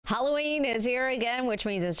Halloween is here again, which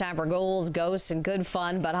means it's time for ghouls, ghosts, and good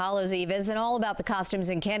fun. But Hallows Eve isn't all about the costumes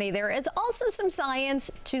and candy. There is also some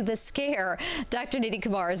science to the scare. Dr.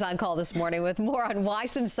 Kumar is on call this morning with more on why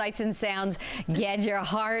some sights and sounds get your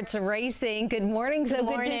hearts racing. Good morning. So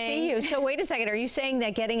good to see you. So wait a second. Are you saying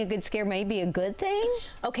that getting a good scare may be a good thing?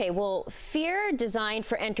 Okay, well, fear designed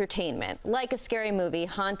for entertainment, like a scary movie,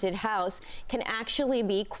 haunted house, can actually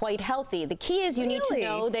be quite healthy. The key is you need to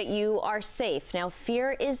know that you are safe. Now,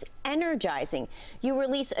 fear is energizing. You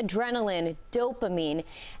release adrenaline, dopamine,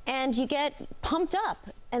 and you get pumped up.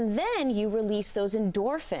 And then you release those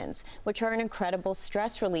endorphins, which are an incredible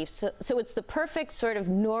stress relief. So it's the perfect sort of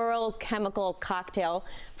neurochemical cocktail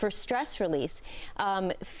for stress release.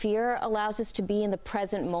 Fear allows us to be in the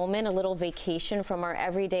present moment, a little vacation from our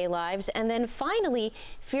everyday lives. And then finally,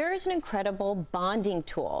 fear is an incredible bonding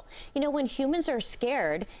tool. You know, when humans are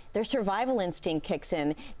scared, their survival instinct kicks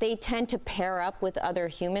in. They tend to pair up with other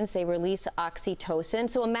humans. They release oxytocin.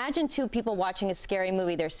 So imagine two people watching a scary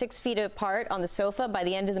movie. They're 6 feet apart on the sofa. By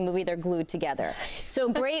the end of the movie, they're glued together. So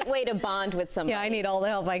great way to bond with somebody. Yeah, I need all the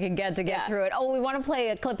help I can get to get through it. Oh, we want to play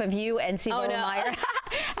a clip of you and Seymour Meyer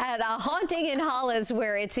at a haunting in Hollis,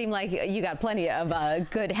 where it seemed like you got plenty of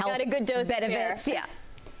good health got a good dose benefits. Of yeah.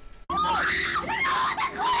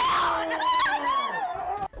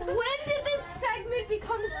 When did this segment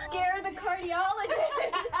become scare the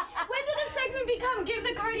cardiologist? When did this segment become give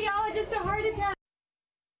the cardiologist a heart attack?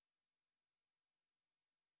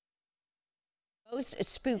 Most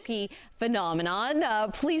spooky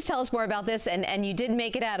phenomenon. Please tell us more about this, and you did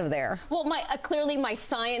make it out of there. Well, clearly my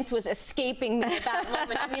science was escaping me at that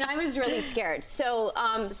moment. I mean, I was really scared. So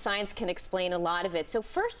science can explain a lot of it. So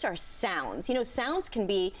first are sounds. You know, sounds can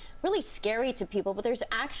be really scary to people, but there's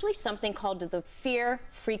actually something called the fear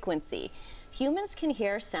frequency. Humans can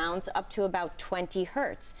hear sounds up to about 20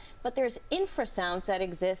 hertz, but there's infrasounds that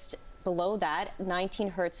exist below that, 19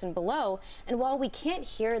 hertz and below. And while we can't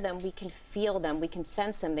hear them, we can feel them, we can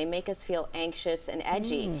sense them. They make us feel anxious and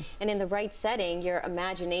edgy. And in the right setting, your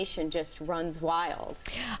imagination just runs wild.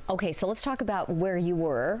 Okay, so let's talk about where you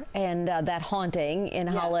were and that haunting in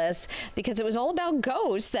Hollis, because it was all about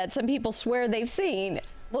ghosts that some people swear they've seen.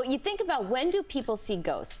 Well, you think about, when do people see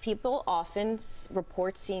ghosts? People often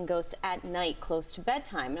report seeing ghosts at night close to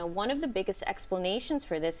bedtime. Now, one of the biggest explanations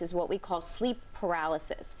for this is what we call sleep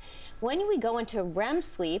paralysis. When we go into REM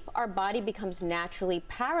sleep, our body becomes naturally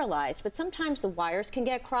paralyzed, but sometimes the wires can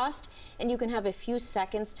get crossed, and you can have a few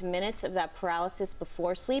seconds to minutes of that paralysis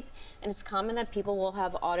before sleep, and it's common that people will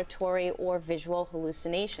have auditory or visual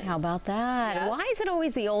hallucinations. How about that? Yep. Why is it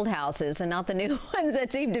always the old houses and not the new ones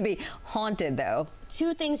that seem to be haunted, though?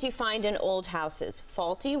 Two things you find in old houses: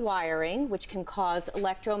 faulty wiring, which can cause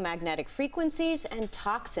electromagnetic frequencies, and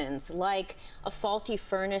toxins like a faulty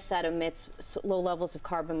furnace that emits low levels of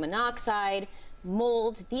carbon monoxide,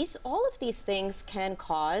 mold. All of these things can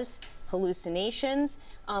cause hallucinations.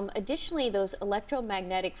 Additionally, those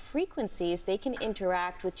electromagnetic frequencies, they can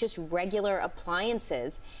interact with just regular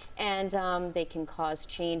appliances, and they can cause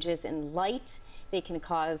changes in light. They can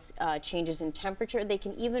cause changes in temperature. They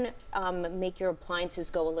can even make your appliances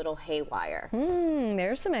go a little haywire.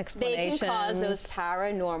 There's some explanations. They can cause those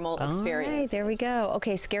paranormal experiences. All right, there we go.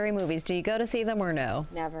 Okay, scary movies. Do you go to see them or no?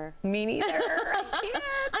 Never. Me neither.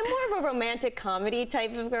 I'm more of a romantic comedy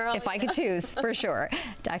type of girl. If I could choose, for sure.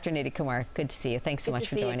 Dr. Kumar, good to see you. Thanks so much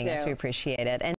for joining us. We appreciate it.